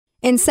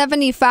In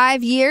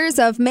 75 years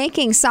of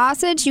making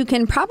sausage, you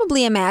can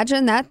probably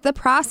imagine that the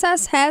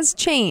process has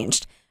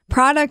changed.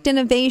 Product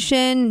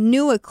innovation,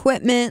 new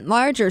equipment,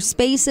 larger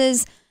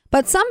spaces,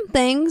 but some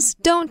things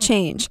don't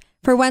change.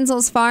 For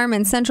Wenzel's Farm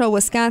in central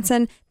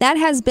Wisconsin, that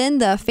has been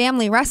the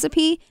family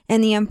recipe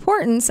and the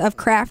importance of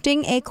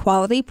crafting a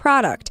quality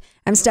product.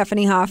 I'm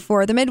Stephanie Hoff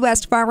for the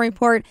Midwest Farm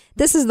Report.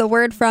 This is the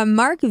word from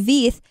Mark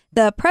Veith,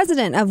 the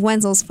president of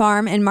Wenzel's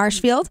Farm in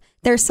Marshfield.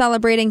 They're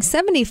celebrating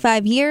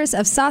 75 years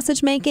of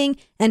sausage making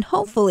and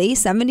hopefully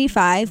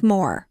 75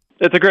 more.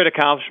 It's a great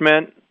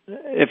accomplishment.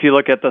 If you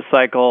look at the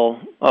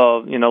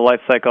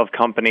life cycle of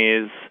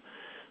companies,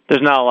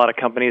 there's not a lot of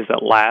companies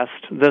that last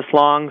this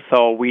long,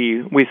 so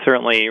we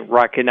certainly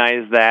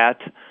recognize that.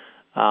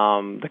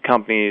 The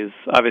company's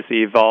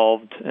obviously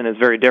evolved and is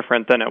very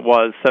different than it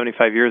was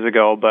 75 years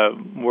ago, but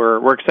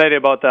we're excited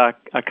about the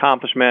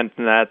accomplishment,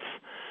 and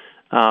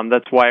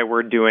that's why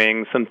we're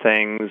doing some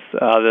things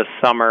this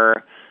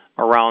summer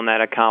around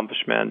that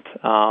accomplishment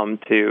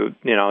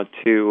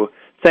to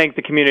thank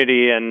the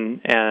community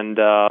and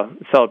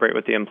celebrate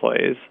with the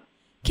employees.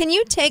 Can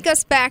you take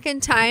us back in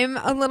time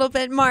a little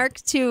bit, Mark,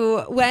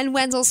 to when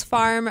Wenzel's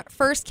Farm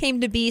first came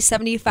to be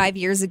 75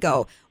 years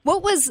ago?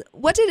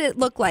 What did it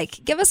look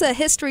like? Give us a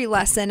history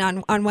lesson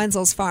on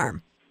Wenzel's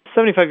Farm.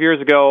 75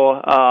 years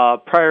ago,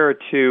 prior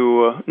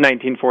to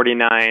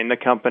 1949, the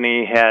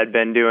company had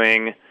been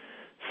doing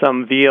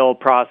some veal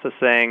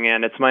processing,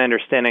 and it's my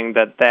understanding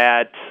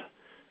that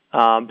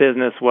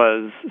business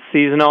was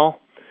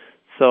seasonal.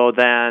 So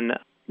then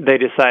they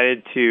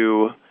decided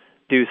to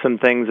do some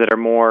things that are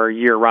more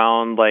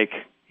year-round, like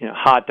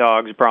hot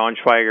dogs,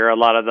 Braunschweiger, a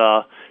lot of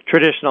the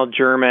traditional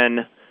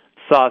German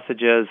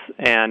sausages.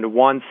 And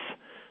once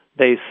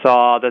they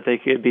saw that they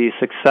could be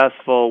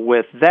successful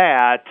with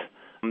that,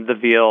 the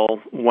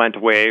veal went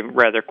away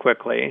rather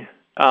quickly.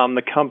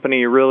 The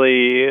company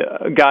really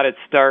got its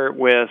start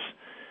with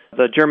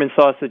the German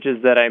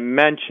sausages that I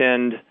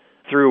mentioned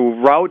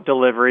through route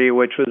delivery,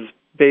 which was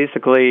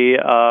basically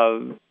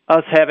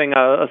us having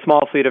a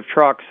small fleet of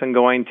trucks and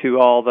going to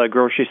all the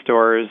grocery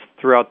stores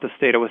throughout the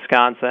state of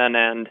Wisconsin.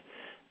 And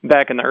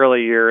back in the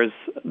early years,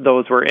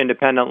 those were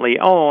independently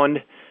owned.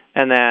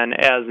 And then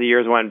as the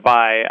years went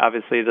by,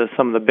 obviously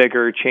some of the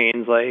bigger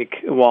chains like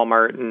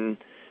Walmart and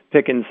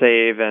Pick and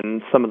Save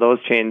and some of those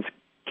chains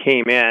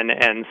came in,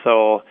 and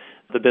so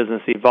the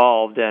business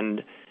evolved.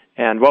 And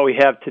what we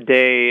have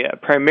today,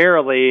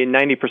 primarily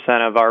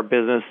 90% of our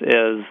business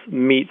is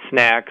meat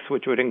snacks,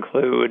 which would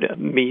include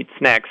meat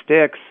snack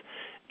sticks,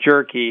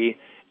 jerky,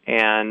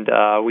 and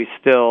we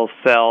still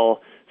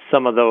sell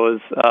some of those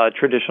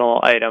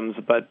traditional items,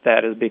 but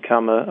that has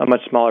become a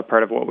much smaller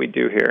part of what we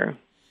do here.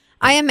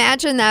 I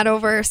imagine that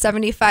over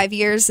 75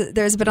 years,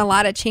 there's been a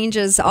lot of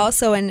changes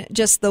also in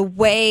just the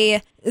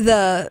way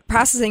the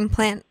processing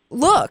plant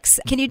looks.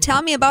 Can you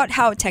tell me about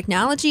how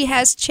technology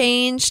has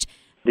changed?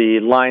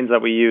 The lines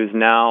that we use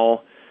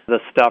now, the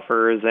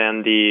stuffers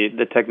and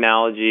the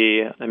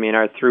technology,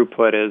 our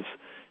throughput is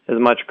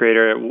much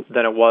greater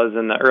than it was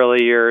in the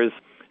early years.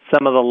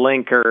 Some of the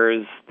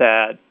linkers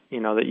that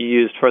you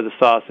used for the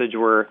sausage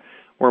were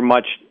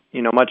much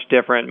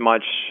different,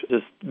 much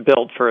just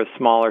built for a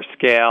smaller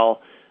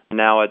scale.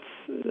 Now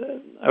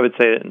I would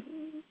say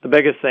the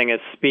biggest thing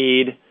is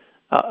speed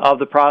of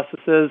the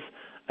processes.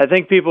 I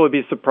think people would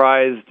be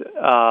surprised.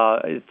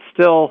 It's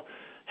still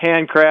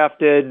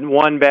handcrafted,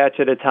 one batch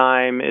at a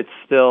time. It's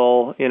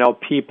still,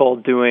 people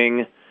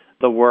doing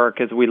the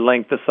work as we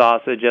link the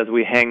sausage, as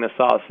we hang the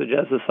sausage,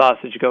 as the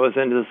sausage goes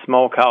into the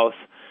smokehouse.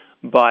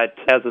 But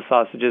as the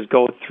sausages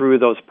go through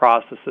those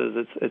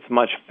processes, it's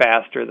much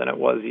faster than it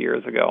was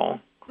years ago.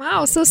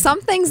 Wow, so some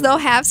things, though,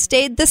 have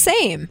stayed the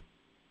same.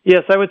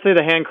 Yes, I would say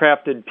the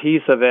handcrafted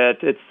piece of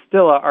it's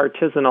still an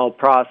artisanal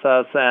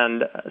process,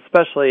 and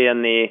especially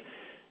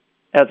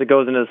as it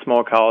goes into the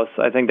smokehouse,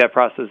 I think that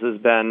process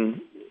is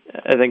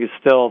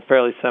still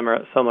fairly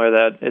similar,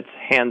 that it's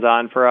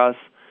hands-on for us.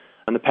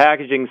 On the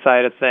packaging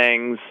side of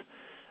things,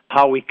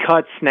 how we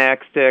cut snack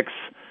sticks,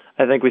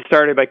 I think we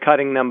started by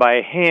cutting them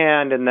by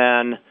hand, and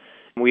then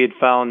we had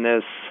found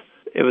it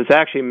was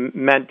actually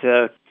meant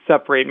to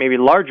separate maybe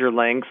larger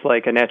lengths,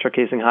 like a natural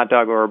casing hot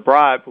dog or a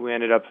brat, but we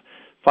ended up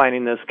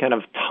finding this kind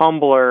of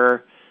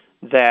tumbler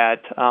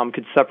that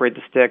could separate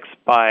the sticks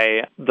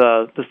by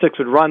the sticks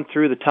would run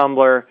through the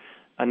tumbler.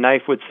 A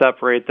knife would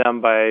separate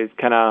them by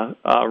kind of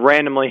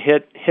randomly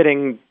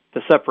hitting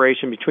the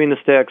separation between the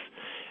sticks.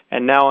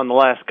 And now in the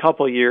last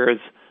couple of years,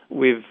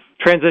 we've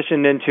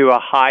transitioned into a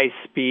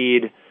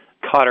high-speed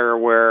cutter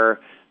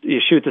where you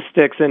shoot the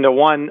sticks into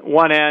one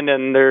end,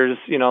 and there's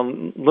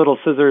little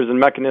scissors and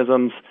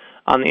mechanisms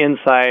on the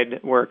inside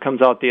where it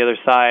comes out the other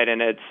side,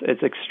 and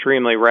it's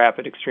extremely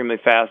rapid, extremely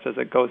fast as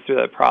it goes through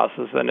that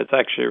process, and it's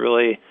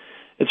actually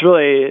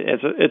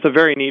it's a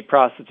very neat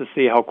process to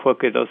see how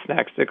quickly those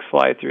snack sticks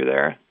fly through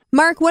there.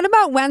 Mark, what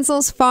about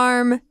Wenzel's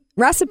Farm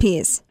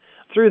recipes?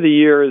 Through the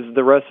years,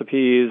 the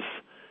recipes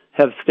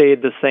have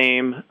stayed the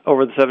same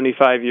over the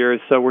 75 years,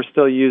 so we're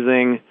still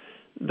using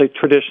the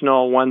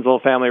traditional Wenzel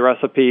family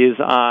recipes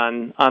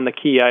on the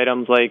key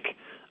items like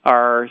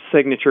our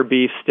signature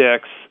beef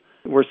sticks.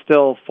 We're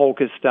still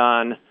focused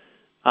on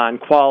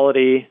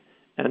quality,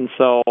 and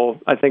so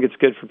I think it's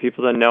good for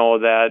people to know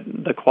that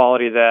the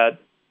quality that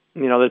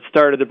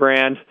started the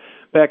brand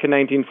back in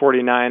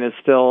 1949 is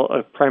still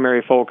a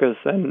primary focus,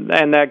 and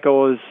that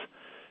goes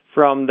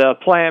from the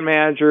plant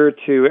manager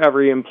to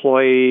every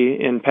employee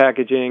in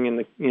packaging and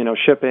the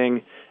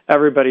shipping.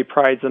 Everybody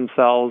prides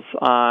themselves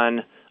on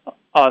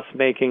us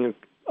making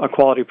a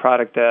quality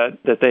product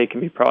that they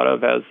can be proud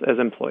of as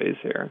employees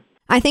here.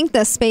 I think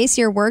the space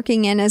you're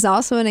working in is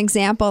also an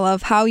example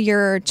of how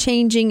you're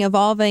changing,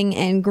 evolving,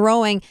 and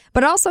growing,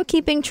 but also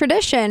keeping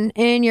tradition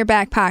in your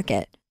back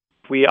pocket.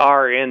 We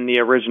are in the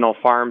original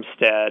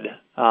farmstead,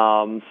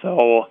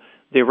 so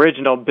the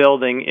original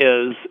building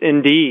is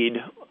indeed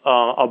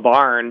a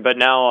barn, but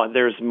now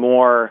there's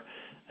more.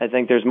 I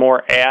think there's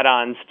more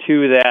add-ons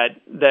to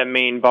that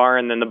main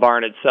barn than the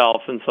barn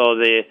itself, and so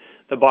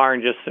the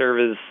barn just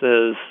serves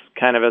as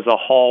kind of as a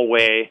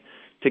hallway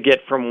to get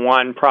from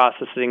one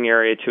processing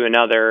area to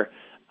another,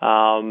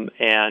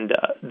 and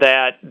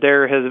that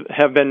there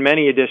have been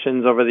many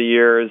additions over the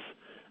years.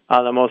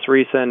 The most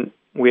recent,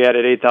 we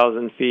added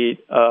 8,000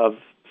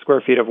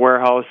 square feet of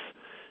warehouse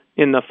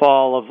in the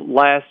fall of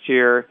last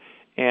year,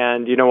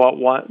 and you know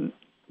what?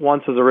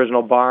 Once the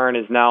original barn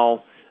is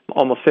now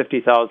almost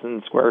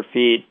 50,000 square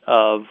feet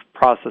of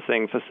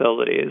processing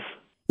facilities.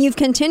 You've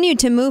continued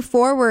to move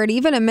forward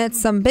even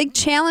amidst some big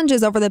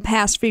challenges over the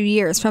past few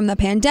years, from the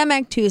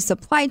pandemic to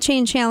supply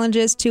chain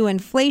challenges to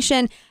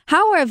inflation.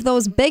 How have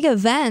those big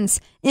events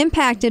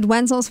impacted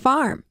Wenzel's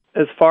farm?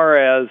 As far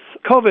as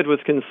COVID was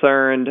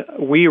concerned,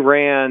 we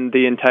ran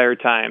the entire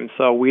time,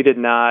 so we did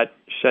not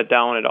shut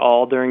down at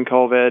all during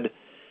COVID.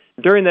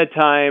 During that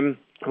time,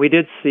 we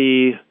did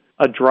see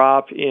a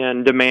drop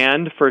in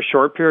demand for a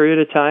short period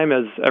of time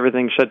as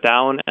everything shut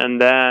down,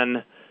 and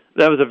then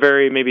that was a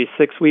very maybe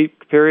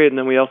 6-week period, and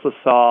then we also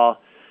saw,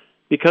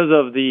 because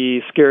of the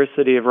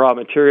scarcity of raw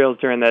materials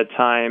during that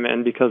time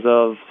and because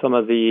of some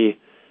of the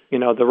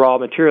raw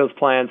materials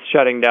plants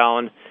shutting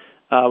down,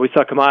 we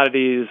saw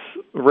commodities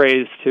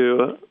raise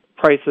to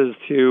prices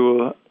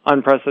to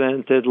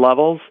unprecedented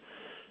levels.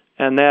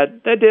 And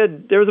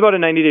there was about a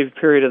 90-day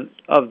period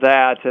of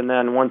that, and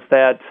then once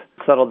that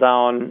settled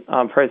down,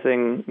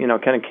 pricing,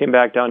 kind of came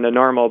back down to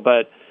normal.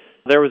 But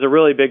there was a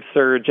really big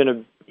surge and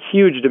a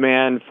huge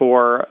demand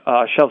for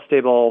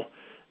shelf-stable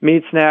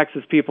meat snacks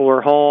as people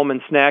were home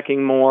and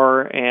snacking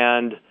more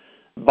and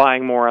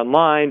buying more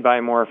online,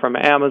 buying more from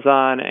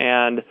Amazon,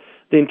 and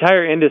the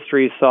entire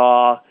industry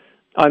saw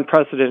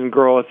unprecedented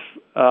growth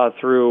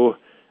through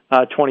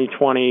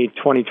 2020,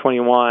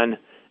 2021,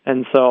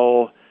 and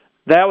so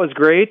that was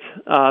great.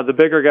 The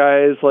bigger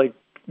guys like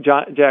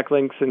Jack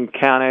Link's and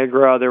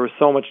Conagra, there was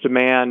so much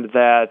demand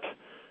that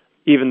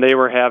even they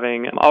were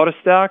having out of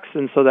stocks,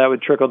 and so that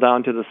would trickle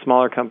down to the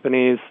smaller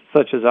companies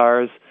such as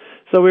ours.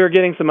 So we were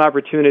getting some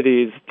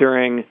opportunities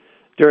during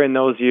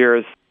those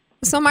years.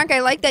 So, Mark, I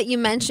like that you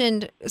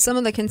mentioned some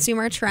of the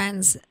consumer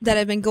trends that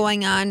have been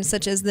going on,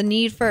 such as the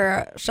need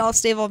for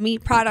shelf-stable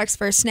meat products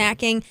for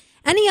snacking.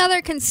 Any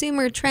other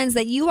consumer trends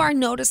that you are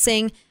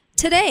noticing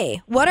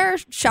today? What are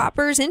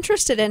shoppers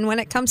interested in when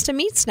it comes to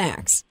meat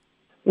snacks?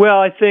 Well,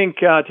 I think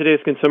today's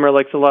consumer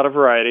likes a lot of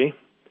variety.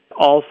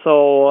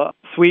 Also,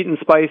 sweet and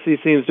spicy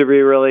seems to be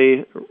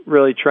really,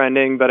 really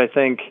trending, but I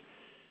think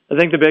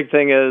the big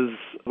thing is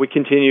we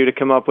continue to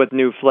come up with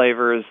new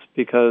flavors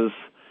because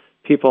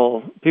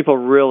people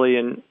really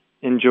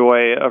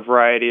enjoy a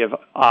variety of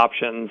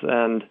options,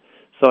 and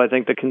so I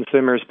think the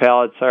consumers'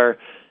 palates are,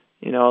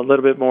 a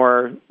little bit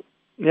more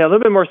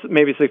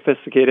maybe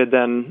sophisticated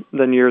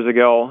than years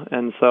ago,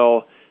 and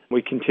so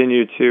we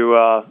continue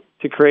to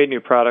create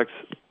new products.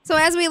 So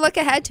as we look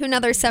ahead to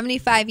another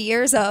 75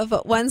 years of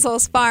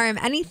Wenzel's Farm,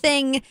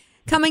 anything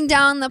coming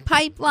down the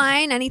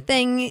pipeline,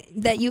 anything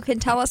that you can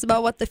tell us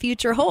about what the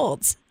future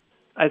holds?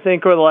 I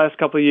think over the last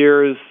couple of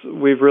years,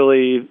 we've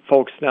really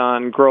focused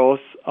on growth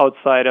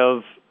outside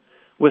of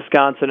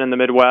Wisconsin and the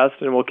Midwest,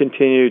 and we'll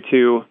continue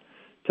to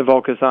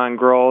focus on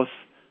growth.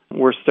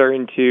 We're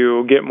starting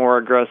to get more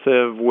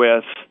aggressive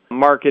with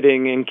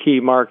marketing in key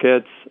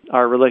markets.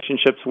 Our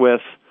relationships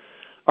with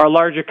our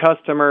larger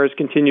customers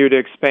continue to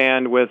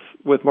expand with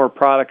more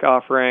product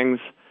offerings,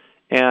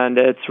 and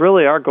it's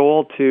really our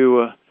goal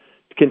to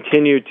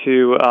continue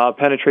to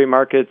penetrate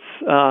markets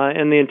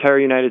in the entire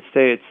United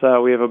States.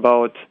 We have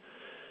about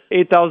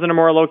 8,000 or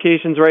more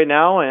locations right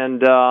now,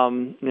 and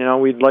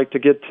we'd like to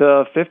get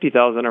to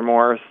 50,000 or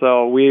more.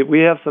 So we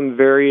have some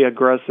very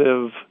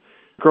aggressive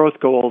growth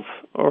goals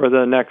over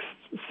the next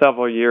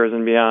several years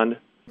and beyond.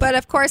 But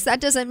of course,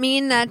 that doesn't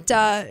mean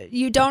that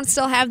you don't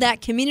still have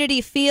that community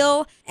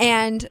feel,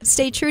 and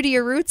stay true to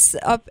your roots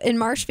up in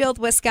Marshfield,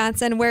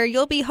 Wisconsin, where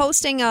you'll be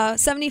hosting a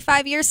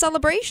 75-year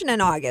celebration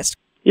in August.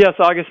 Yes,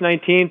 August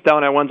 19th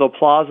down at Wenzel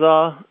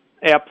Plaza,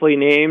 aptly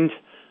named.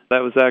 That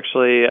was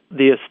actually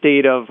the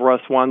estate of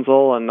Russ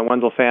Wenzel and the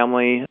Wenzel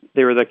family.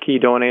 They were the key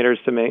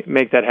donators to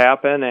make that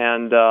happen,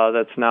 and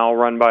that's now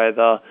run by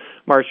the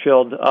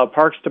Marshfield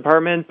Parks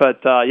Department.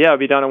 But it'll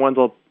be down at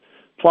Wenzel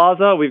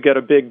Plaza. We've got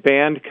a big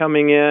band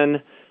coming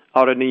in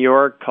out of New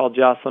York called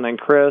Jocelyn and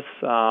Chris.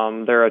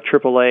 They're a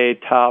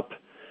AAA top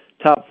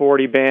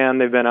 40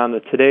 band. They've been on the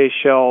Today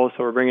Show,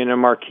 so we're bringing in a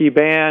marquee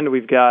band.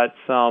 We've got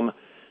some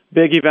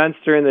big events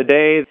during the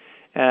day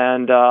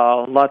and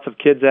lots of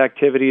kids'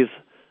 activities,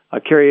 a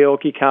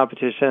karaoke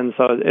competition,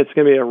 so it's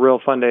going to be a real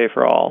fun day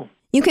for all.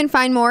 You can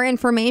find more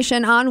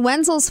information on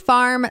Wenzel's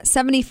Farm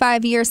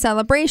 75-year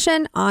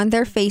celebration on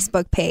their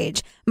Facebook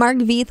page. Mark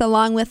Veith,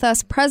 along with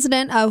us,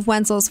 president of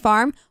Wenzel's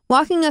Farm,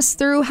 walking us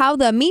through how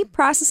the meat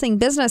processing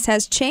business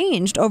has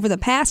changed over the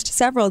past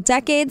several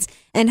decades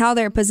and how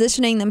they're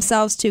positioning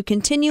themselves to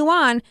continue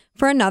on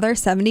for another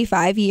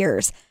 75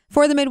 years.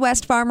 For the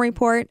Midwest Farm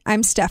Report,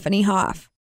 I'm Stephanie Hoff.